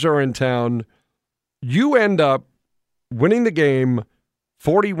Oilers are in town. You end up winning the game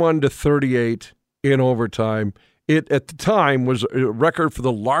 41-38 in overtime. It, at the time, was a record for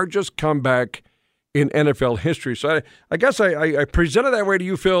the largest comeback in NFL history. So I guess I presented that way to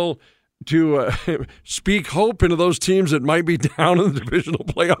you, Phil, to speak hope into those teams that might be down in the divisional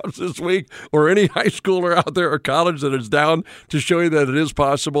playoffs this week, or any high schooler out there or college that is down, to show you that it is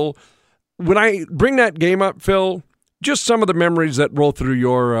possible. When I bring that game up, Phil, just some of the memories that roll through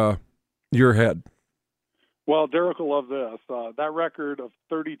your head. Well, Derek will love this. That record of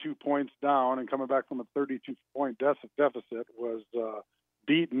 32 points down and coming back from a 32-point deficit was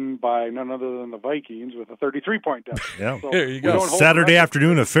beaten by none other than the Vikings with a 33-point deficit. Yeah, so there you go. Saturday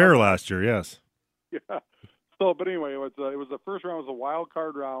afternoon affair last year, yes. Yeah. So, but anyway, it was the first round was a wild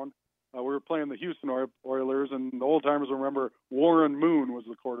card round. We were playing the Houston Oilers, and the old timers remember Warren Moon was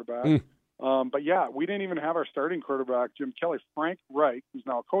the quarterback. But yeah, we didn't even have our starting quarterback, Jim Kelly. Frank Reich, who's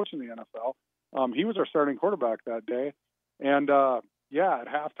now a coach in the NFL, he was our starting quarterback that day. And at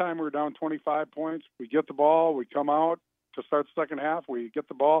halftime we were down 25 points. We get the ball, we come out to start the second half. We get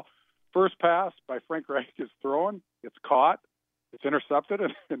the ball. First pass by Frank Reich is thrown. It's caught. It's intercepted,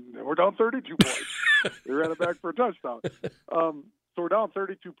 and we're down 32 points. We ran it back for a touchdown. So we're down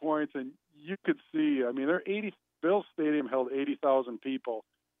 32 points, and you could see, I mean, Bills Stadium held 80,000 people.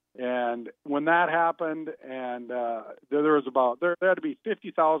 And when that happened, and there had to be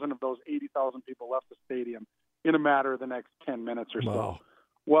 50,000 of those 80,000 people left the stadium in a matter of the next 10 minutes or so.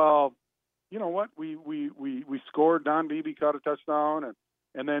 Well, you know what? We scored. Don Beebe caught a touchdown,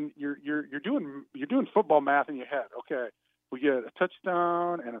 and then you're doing football math in your head. Okay, we get a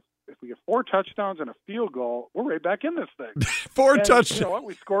touchdown, and if we get 4 touchdowns and a field goal, we're right back in this thing. 4 touchdowns. You know what?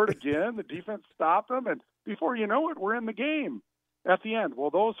 We scored again. The defense stopped them, and before you know it, we're in the game at the end.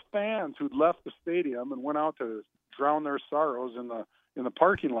 Well, those fans who'd left the stadium and went out to drown their sorrows in the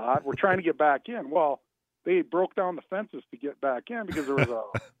parking lot were trying to get back in. Well, they broke down the fences to get back in because there was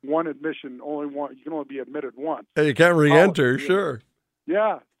one admission, only one. You can only be admitted once. Hey, you can't re-enter, sure.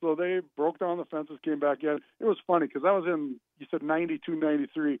 Yeah, so they broke down the fences, came back in. It was funny because I was in, you said 92,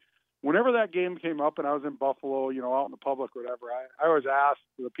 93. Whenever that game came up and I was in Buffalo, out in the public or whatever, I always asked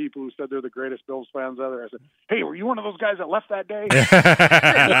the people who said they're the greatest Bills fans ever, I said, hey, were you one of those guys that left that day?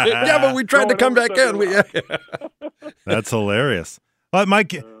 Yeah, but we tried to come back in. That's hilarious. But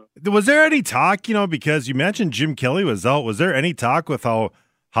Mike, was there any talk, because you mentioned Jim Kelly was out, was there any talk with how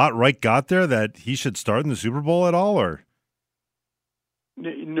hot Reich got there that he should start in the Super Bowl at all, or?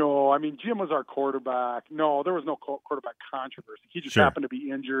 No, I mean, Jim was our quarterback. No, there was no quarterback controversy. He just happened to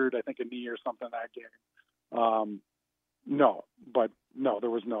be injured, I think a knee or something that game. No, there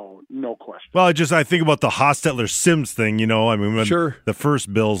was no question. Well, I think about the Hostetler-Sims thing, the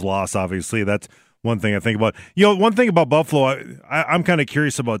first Bills loss, obviously, that's one thing I think about. One thing about Buffalo I'm kind of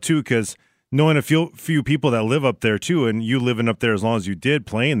curious about, too, because knowing a few people that live up there, too, and you living up there as long as you did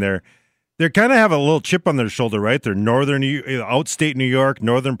playing there, they kind of have a little chip on their shoulder, right? They're outstate New York,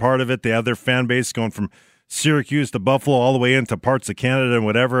 northern part of it. They have their fan base going from Syracuse to Buffalo all the way into parts of Canada and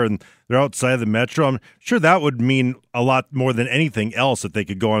whatever, and they're outside the metro. I'm sure that would mean a lot more than anything else if they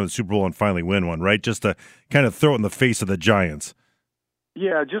could go on to the Super Bowl and finally win one, right? Just to kind of throw it in the face of the Giants.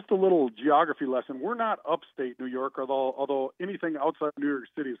 Yeah, just a little geography lesson. We're not upstate New York, although anything outside New York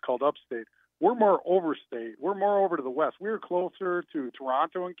City is called upstate. We're more overstate. We're more over to the west. We're closer to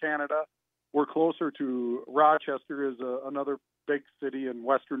Toronto in Canada. We're closer to Rochester, is another big city in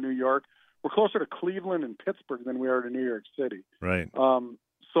western New York. We're closer to Cleveland and Pittsburgh than we are to New York City. Right.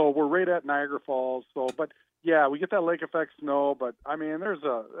 So we're right at Niagara Falls. But yeah, we get that lake effect snow. But I mean, there's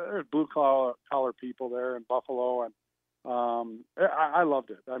blue collar people there in Buffalo, and I loved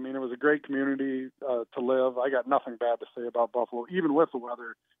it. I mean, it was a great community to live. I got nothing bad to say about Buffalo, even with the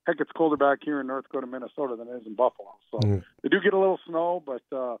weather. Heck, it's colder back here in North Dakota, Minnesota than it is in Buffalo. So they do get a little snow, but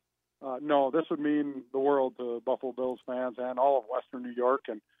no, this would mean the world to Buffalo Bills fans and all of Western New York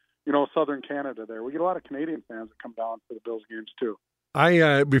and, Southern Canada there. We get a lot of Canadian fans that come down for the Bills games too.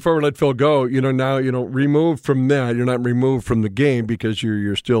 Before we let Phil go, now, removed from that, you're not removed from the game because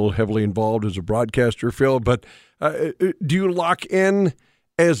you're still heavily involved as a broadcaster, Phil, but do you lock in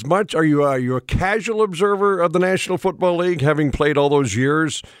as much? Are you a casual observer of the National Football League, having played all those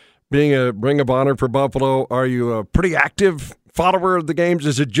years, being a Ring of Honor for Buffalo? Are you a pretty active follower of the games?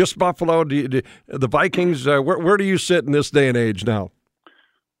 Is it just Buffalo? The Vikings? Where do you sit in this day and age now?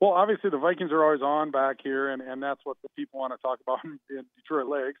 Well, obviously the Vikings are always on back here, and that's what the people want to talk about in Detroit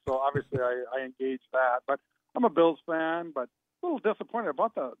Lake. So obviously I engage that. But I'm a Bills fan, but a little disappointed. I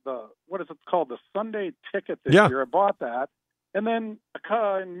bought the what is it called, the Sunday ticket this year. I bought that, and then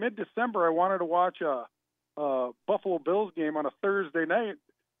in mid-December I wanted to watch a Buffalo Bills game on a Thursday night.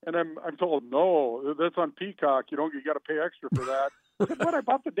 And I'm told, no, that's on Peacock. You got to pay extra for that. I said, what? I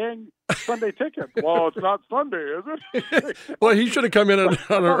bought the dang Sunday ticket. Well, it's not Sunday, is it? Well, he should have come in on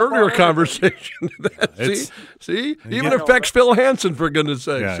an earlier conversation. See? Even affects Phil Hansen, for goodness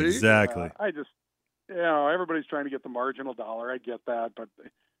sake. Yeah, see? Exactly. I just, everybody's trying to get the marginal dollar. I get that. But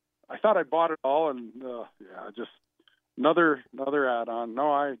I thought I bought it all, and just another add-on.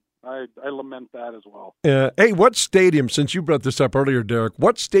 No, I lament that as well. Hey, what stadium, since you brought this up earlier, Derek,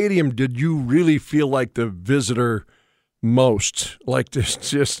 what stadium did you really feel like the visitor most? Like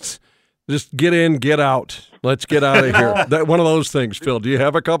just get in, get out. Let's get out of here. That one of those things, Phil. Do you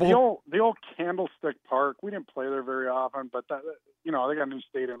have a couple? The old Candlestick Park. We didn't play there very often, but they got a new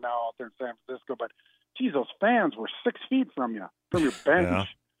stadium now out there in San Francisco. But, geez, those fans were 6 feet from your bench.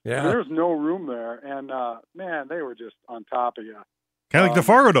 Yeah. There was no room there. And, man, they were just on top of you. Kind of like the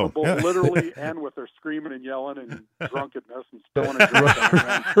Fargo Dome. Both literally and with their screaming and yelling and drunkenness and spilling and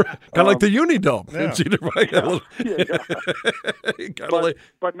drinking. Kind of like the Unidome. Yeah.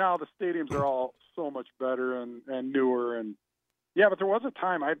 But now the stadiums are all so much better and newer. And but there was a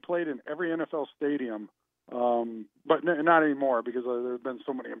time I'd played in every NFL stadium, but not anymore because there's been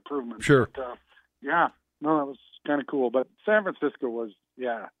so many improvements. Sure. But, that was kind of cool. But San Francisco was,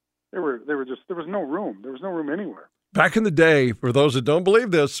 they were just, there was no room. There was no room anywhere. Back in the day, for those that don't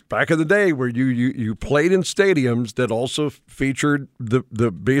believe this, back in the day where you played in stadiums that also featured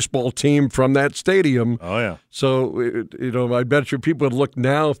the baseball team from that stadium. Oh, yeah. So, I bet you people would look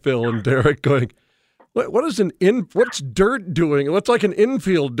now, Phil and Derek, going, What is what's dirt doing? What's like an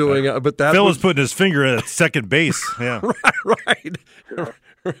infield doing? But that Phil was putting his finger at second base. Yeah, right.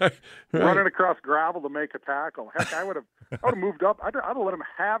 Running across gravel to make a tackle. Heck, I would have moved up. I'd have let him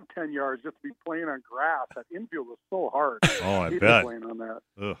have 10 yards just to be playing on grass. That infield was so hard. Oh, I bet. Playing on that.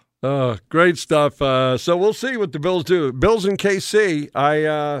 Ugh. Oh, great stuff. So we'll see what the Bills do. Bills in KC.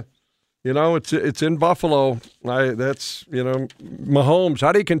 It's in Buffalo. That's Mahomes.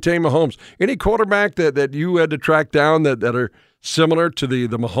 How do you contain Mahomes? Any quarterback that you had to track down that are similar to the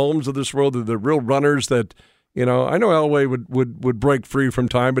Mahomes of this world, the real runners that, I know Elway would break free from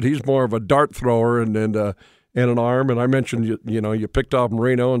time, but he's more of a dart thrower and an arm. And I mentioned, you picked off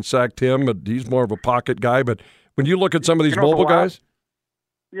Marino and sacked him, but he's more of a pocket guy. But when you look at some of these mobile guys.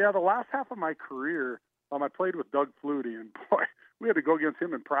 Yeah, the last half of my career, I played with Doug Flutie, and boy, we had to go against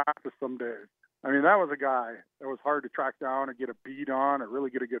him in practice some days. I mean, that was a guy that was hard to track down and get a beat on or really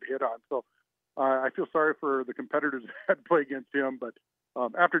get a good hit on. So I feel sorry for the competitors that had to play against him. But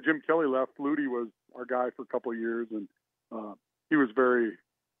after Jim Kelly left, Flutie was our guy for a couple of years, and he was very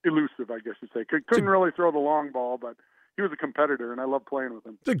elusive, I guess you'd say. Couldn't really throw the long ball, but he was a competitor, and I love playing with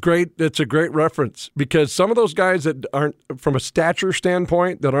him. It's a great reference because some of those guys that aren't, from a stature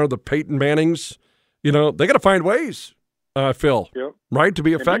standpoint, that aren't the Peyton Mannings, they got to find ways, Phil, yep. Right, to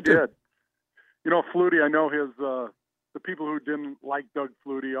be effective. And he did. Flutie, I know the people who didn't like Doug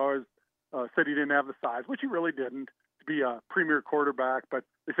Flutie always said he didn't have the size, which he really didn't, to be a premier quarterback. But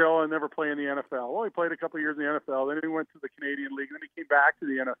they say, I'll never play in the NFL. Well, he played a couple of years in the NFL. Then he went to the Canadian League. Then he came back to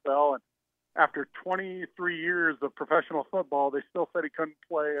the NFL, and after 23 years of professional football, they still said he couldn't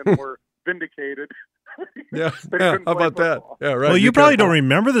play and were vindicated. Yeah, how about that? Yeah, right. Well, you probably don't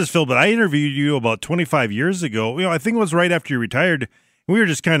remember this, Phil, but I interviewed you about 25 years ago. I think it was right after you retired. We were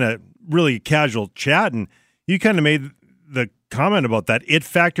just kind of really casual chatting. You kind of made the comment about that it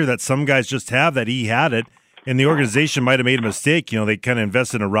factor that some guys just have, that he had it, and the organization might have made a mistake. They kind of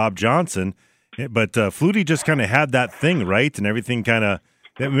invested in Rob Johnson, but Flutie just kind of had that thing, right? And everything kind of,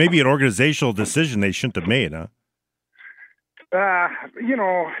 maybe an organizational decision they shouldn't have made, huh?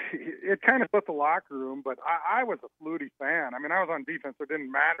 It kind of split the locker room, but I was a Flutie fan. I mean, I was on defense, so it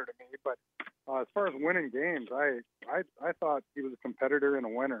didn't matter to me. But as far as winning games, I thought he was a competitor and a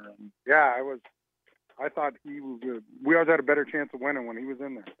winner. And yeah, I thought we always had a better chance of winning when he was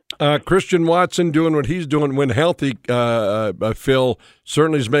in there. Christian Watson doing what he's doing when healthy, Phil,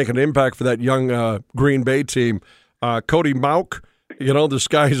 certainly is making an impact for that young Green Bay team. Cody Mauch, this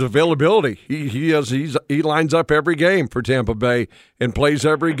guy's availability. He lines up every game for Tampa Bay and plays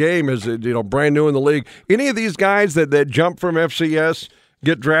every game as brand new in the league. Any of these guys that jump from FCS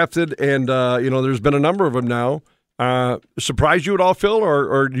get drafted, and there's been a number of them now. Surprise you at all, Phil,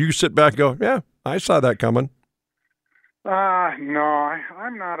 or you sit back and go, yeah, I saw that coming? No,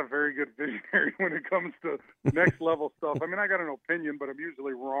 I'm not a very good visionary when it comes to next level stuff. I mean, I got an opinion, but I'm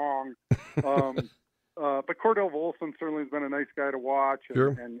usually wrong. But Cordell Volson certainly has been a nice guy to watch,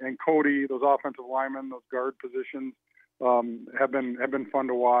 and Cody, those offensive linemen, those guard positions have been fun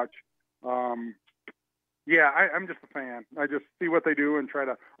to watch. I'm just a fan. I just see what they do and try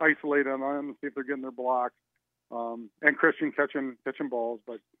to isolate them and see if they're getting their blocks. And Christian catching balls,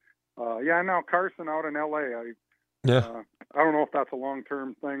 but now Carson out in LA. I don't know if that's a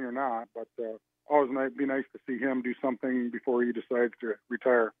long-term thing or not, but always be nice to see him do something before he decides to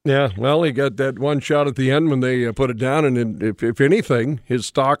retire. Yeah, well, he got that one shot at the end when they put it down, and if anything, his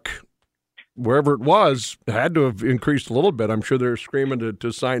stock, wherever it was, had to have increased a little bit. I'm sure they're screaming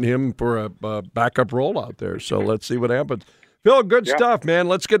to sign him for a backup role out there, so let's see what happens. Phil, good stuff, man.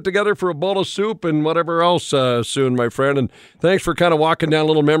 Let's get together for a bowl of soup and whatever else soon, my friend. And thanks for kind of walking down a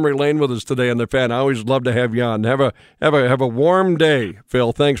little memory lane with us today on the Fan. I always love to have you on. Have a warm day,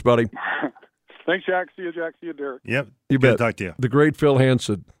 Phil. Thanks, buddy. Thanks, Jack. See you, Jack. See you, Derek. Yep. You bet. Talk to you. The great Phil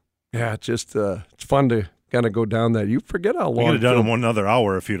Hansen. Yeah, it's just it's fun to kind of go down that. You forget how long. You could have done him 1 other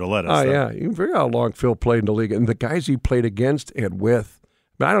hour if you'd have let us. Yeah. You forget how long Phil played in the league and the guys he played against and with.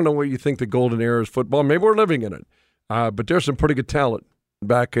 I don't know what you think the golden era is football. Maybe we're living in it. But there's some pretty good talent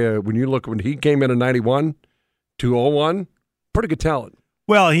back when you look when he came in 91 to 01. Pretty good talent.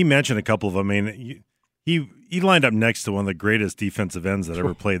 Well, he mentioned a couple of them. I mean, he lined up next to one of the greatest defensive ends that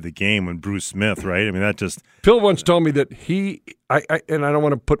ever played the game, when Bruce Smith, right? I mean, that just Phil once told me that I don't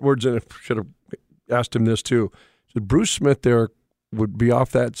want to put words in. I should have asked him this too. Said Bruce Smith there would be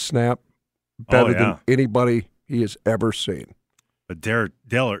off that snap better than anybody he has ever seen. But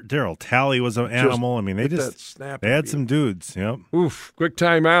Darryl Talley was an animal. I mean, they had some dudes. Yep. Oof. Quick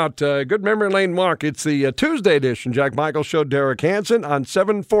timeout. Good memory lane walk. It's the Tuesday edition. Jack Michael Show, Derek Hansen on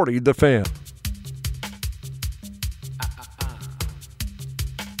 740 The Fan.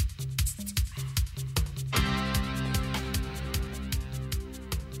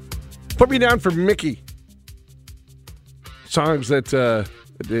 Put me down for Mickey. Songs that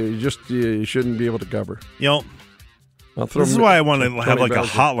you shouldn't be able to cover. You know, this is why I want to have like a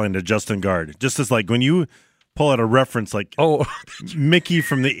hotline to Justin Guard. Just as like when you pull out a reference like Mickey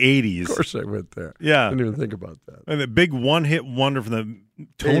from the 80s. Of course I went there. Yeah. I didn't even think about that. And the big one-hit wonder from the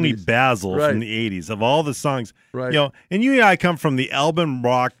Tony 80s. Basil Right. from the 80s. Of all the songs. Right. You know, and you and I come from the album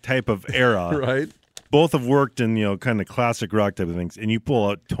rock type of era. Right. Both have worked in, kind of classic rock type of things. And you pull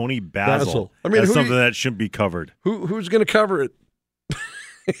out Tony Basil. I mean, as something that shouldn't be covered. Who's going to cover it?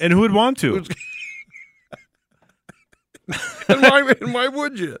 And who would want to? and why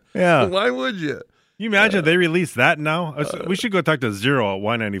would you? Yeah. Why would you? You imagine if they release that now? We should go talk to Zero at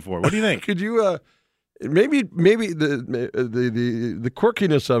Y94. What do you think? Could you maybe the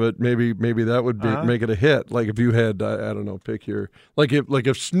quirkiness of it, maybe that would make it a hit. Like if you had I don't know, pick your like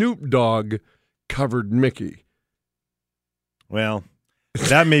if Snoop Dogg covered Mickey. Well,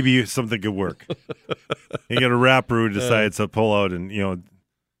 that may be something could work. You get a rapper who decides to pull out and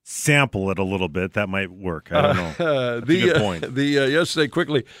sample it a little bit. That might work. I don't know. That's a good point. Yesterday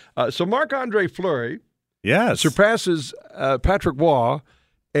quickly. So Marc-Andre Fleury surpasses Patrick Waugh,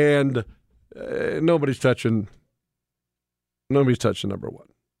 and nobody's touching number one.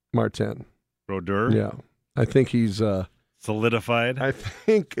 Martin Brodeur. Yeah, I think he's solidified. I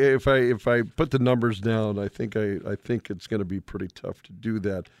think if I put the numbers down, I think it's going to be pretty tough to do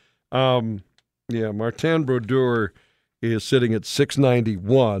that. Martin Brodeur is sitting at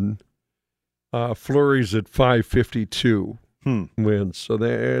 691. Fleury's at 552 wins. So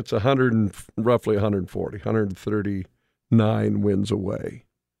it's roughly 139 wins away.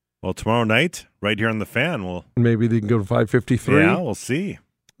 Well, tomorrow night, right here on the Fan, maybe they can go to 553. Yeah, we'll see.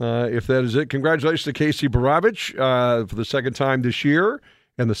 If that is it, congratulations to Casey Baravich for the second time this year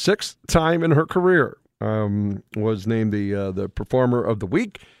and the sixth time in her career. Was named the Performer of the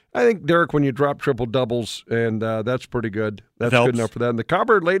Week. I think, Derek, when you drop triple doubles, and that's pretty good. That's good enough for that. And the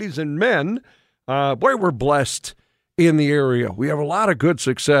Coburg ladies and men, boy, we're blessed in the area. We have a lot of good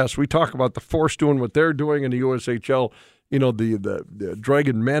success. We talk about the Force doing what they're doing in the USHL. The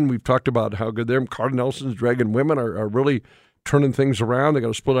Dragon men, we've talked about how good they're. Carter Nelson's Dragon women are really turning things around. They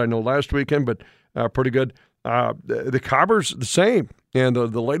got a split, I know, last weekend, but pretty good. The Cobbers, the same. And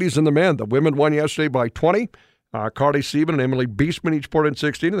the ladies and the men, the women won yesterday by 20. Carly Sieben and Emily Beastman each put in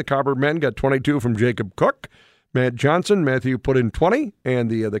 16, and the Cobber men got 22 from Jacob Cook. Matthew put in 20, and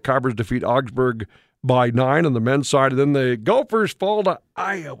the Cobbers defeat Augsburg by 9 on the men's side, and then the Gophers fall to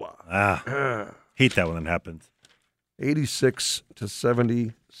Iowa. Hate that when it happens.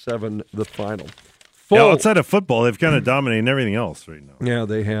 86-77, the final. Yeah, outside of football, they've kind of dominated everything else right now. Yeah,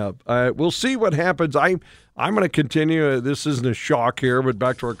 they have. We'll see what happens. I'm going to continue. This isn't a shock here, but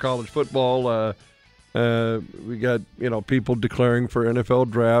back to our college football. We got people declaring for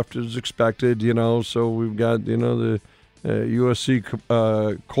NFL draft as expected. So we've got the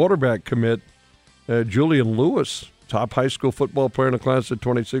USC quarterback commit Julian Lewis, top high school football player in the class of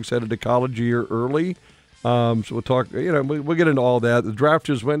 26, headed to college a year early. So we'll talk. We'll get into all that. The draft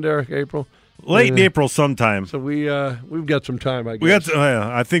is when, Derek? April. Late in April sometime. So we've got some time, I guess.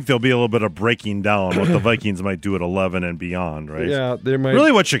 I think there'll be a little bit of breaking down what the Vikings might do at 11 and beyond, right? Yeah, they might.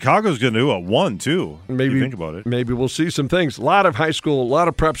 Really what Chicago's going to do at 1, too, maybe, if you think about it. Maybe we'll see some things. A lot of high school, a lot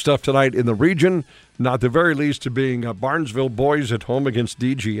of prep stuff tonight in the region, not the very least to being Barnesville boys at home against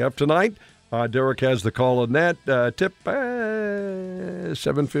DGF tonight. Derek has the call on that. Tip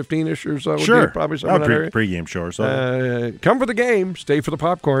 7:15-ish or so. Sure. Probably somewhere pre-game show or so. Come for the game. Stay for the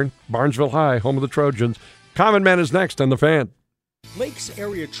popcorn. Barnesville High, home of the Trojans. Common Man is next on The Fan. Lakes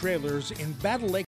Area Trailers in Battle Lake.